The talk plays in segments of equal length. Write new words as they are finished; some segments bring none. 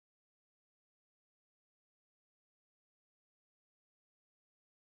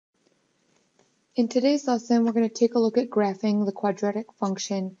In today's lesson, we're going to take a look at graphing the quadratic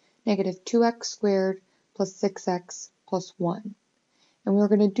function negative 2x squared plus 6x plus 1. And we're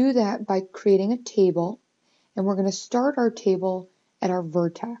going to do that by creating a table, and we're going to start our table at our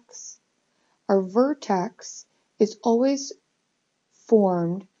vertex. Our vertex is always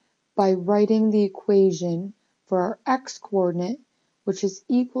formed by writing the equation for our x-coordinate, which is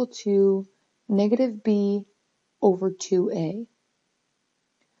equal to negative b over 2a.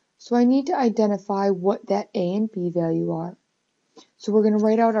 So I need to identify what that a and b value are. So we're going to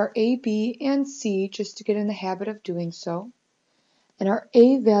write out our a, b, and c just to get in the habit of doing so. And our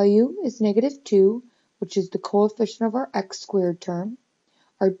a value is negative 2, which is the coefficient of our x squared term.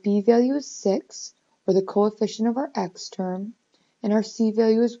 Our b value is 6, or the coefficient of our x term. And our c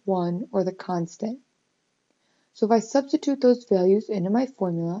value is 1, or the constant. So if I substitute those values into my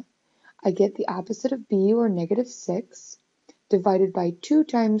formula, I get the opposite of b, or negative 6, divided by 2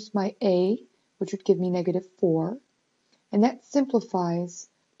 times my a, which would give me negative 4, and that simplifies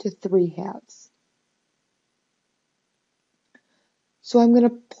to 3/2. So I'm going to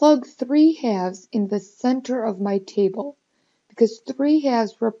plug 3/2 in the center of my table, because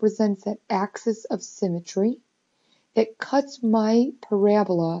 3/2 represents that axis of symmetry that cuts my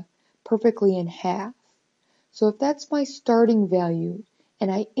parabola perfectly in half. So if that's my starting value,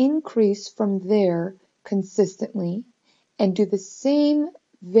 and I increase from there consistently, and do the same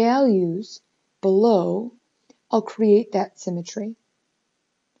values below, I'll create that symmetry.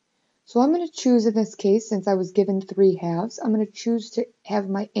 So I'm going to choose, in this case, since I was given 3/2, I'm going to choose to have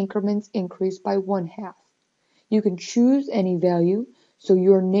my increments increase by 1/2. You can choose any value, so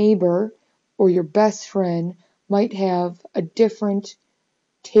your neighbor or your best friend might have a different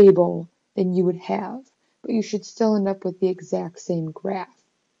table than you would have, but you should still end up with the exact same graph.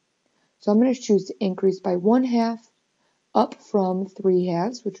 So I'm going to choose to increase by 1/2, up from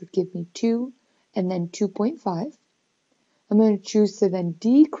 3/2, which would give me 2, and then 2.5. I'm going to choose to then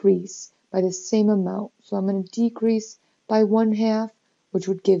decrease by the same amount. So I'm going to decrease by 1/2, which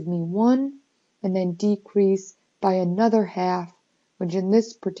would give me 1, and then decrease by another half, which in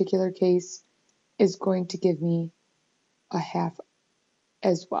this particular case is going to give me a half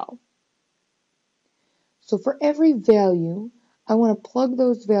as well. So for every value, I want to plug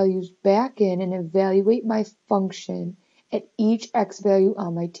those values back in and evaluate my function at each x value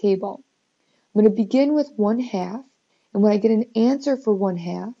on my table. I'm going to begin with 1/2, and when I get an answer for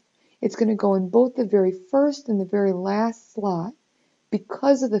 1/2, it's going to go in both the very first and the very last slot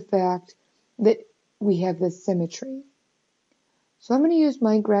because of the fact that we have this symmetry. So I'm going to use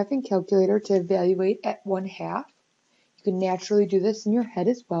my graphing calculator to evaluate at 1/2. You can naturally do this in your head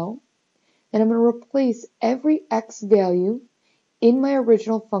as well. And I'm going to replace every x value in my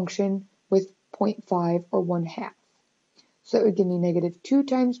original function with 0.5 or 1/2. So that would give me negative 2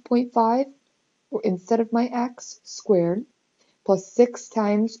 times 0.5, or instead of my x squared, plus 6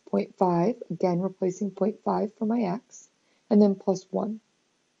 times 0.5, again replacing 0.5 for my x, and then plus 1.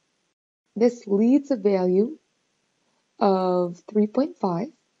 This leads a value of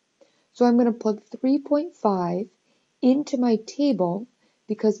 3.5, so I'm going to plug 3.5 into my table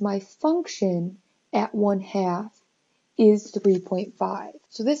because my function at 1/2 is 3.5.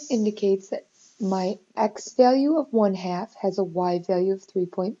 So this indicates that my x value of 1/2 has a y value of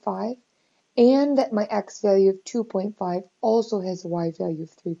 3.5, and that my x value of 2.5 also has a y value of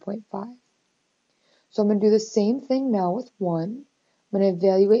 3.5. So I'm going to do the same thing now with 1. I'm going to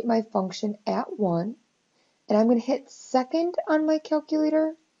evaluate my function at 1, and I'm going to hit second on my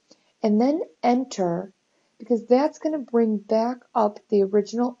calculator and then enter, because that's going to bring back up the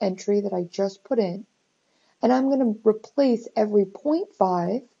original entry that I just put in. And I'm going to replace every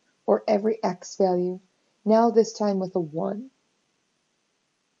 0.5 or every x value, now this time with a 1.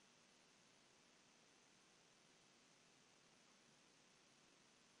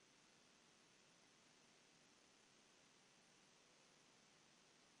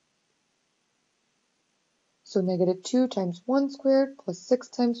 So negative 2 times 1 squared plus 6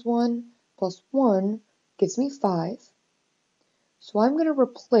 times 1 plus 1 gives me 5. So I'm going to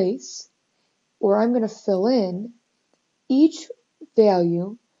replace, or I'm going to fill in, each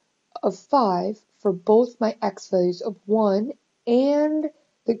value of 5 for both my x values of 1 and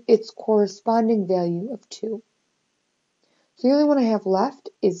its corresponding value of 2. So the only one I have left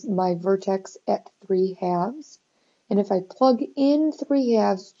is my vertex at 3/2. And if I plug in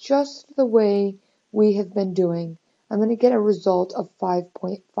 3/2 just the way we have been doing, I'm going to get a result of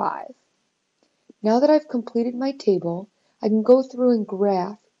 5.5. Now that I've completed my table, I can go through and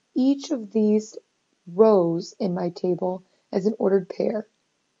graph each of these rows in my table as an ordered pair.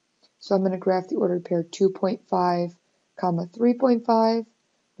 So I'm going to graph the ordered pair 2.5, 3.5.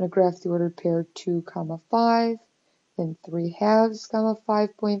 I'm going to graph the ordered pair 2, 5, then 3 halves,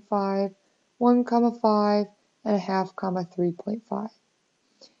 5.5, 1, 5, and a half, 3.5.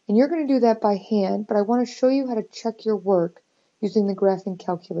 And you're going to do that by hand, but I want to show you how to check your work using the graphing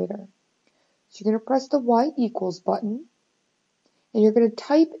calculator. So you're going to press the Y equals button, and you're going to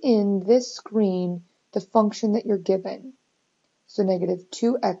type in this screen the function that you're given. So negative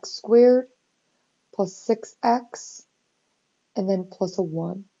 2x squared plus 6x, and then plus a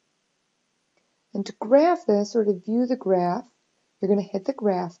 1. And to graph this, or to view the graph, you're going to hit the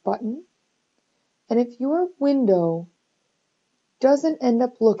graph button. And if your window doesn't end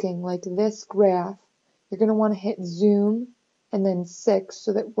up looking like this graph, you're going to want to hit zoom and then 6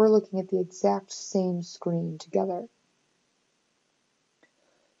 so that we're looking at the exact same screen together.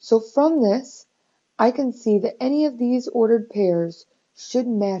 So from this, I can see that any of these ordered pairs should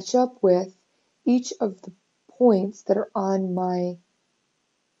match up with each of the points that are on my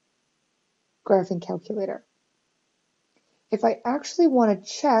graphing calculator. If I actually want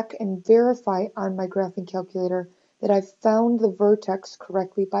to check and verify on my graphing calculator that I've found the vertex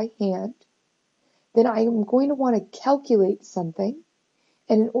correctly by hand, then I am going to want to calculate something.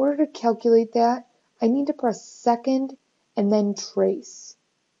 And in order to calculate that, I need to press second and then trace.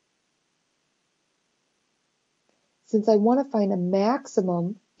 Since I want to find a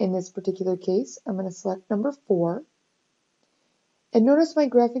maximum in this particular case, I'm going to select number 4. And notice my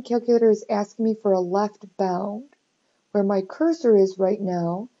graphing calculator is asking me for a left bound. Where my cursor is right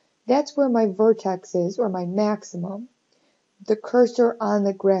now, that's where my vertex is, or my maximum. The cursor on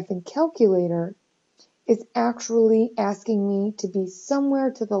the graphing calculator is actually asking me to be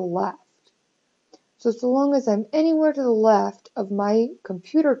somewhere to the left. So long as I'm anywhere to the left of my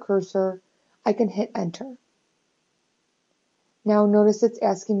computer cursor, I can hit enter. Now notice it's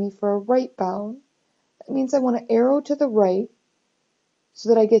asking me for a right bound. That means I want to arrow to the right so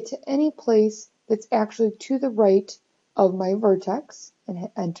that I get to any place that's actually to the right of my vertex and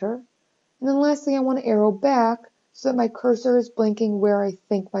hit enter. And then lastly, I want to arrow back so that my cursor is blinking where I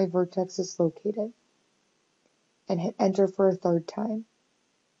think my vertex is located. And hit enter for a third time.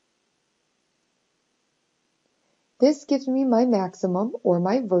 This gives me my maximum, or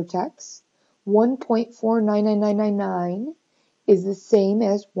my vertex. 1.49999 is the same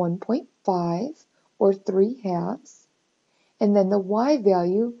as 1.5, or 3 halves. And then the y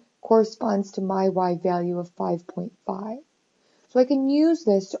value corresponds to my y value of 5.5. So I can use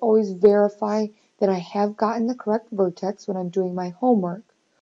this to always verify that I have gotten the correct vertex when I'm doing my homework.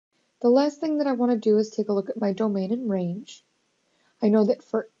 The last thing that I want to do is take a look at my domain and range. I know that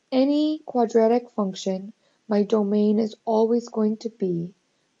for any quadratic function, my domain is always going to be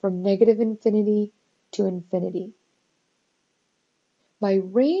from negative infinity to infinity. My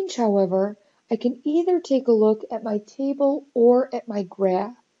range, however, I can either take a look at my table or at my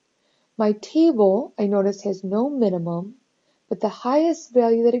graph. My table, I notice, has no minimum, but the highest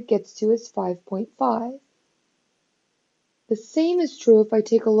value that it gets to is 5.5. The same is true if I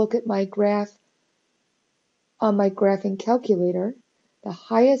take a look at my graph on my graphing calculator. The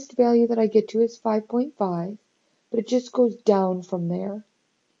highest value that I get to is 5.5, but it just goes down from there.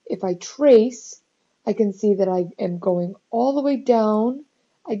 If I trace, I can see that I am going all the way down.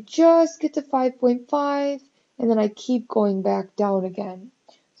 I just get to 5.5, and then I keep going back down again.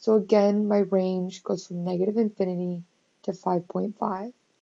 So again, my range goes from negative infinity to 5.5.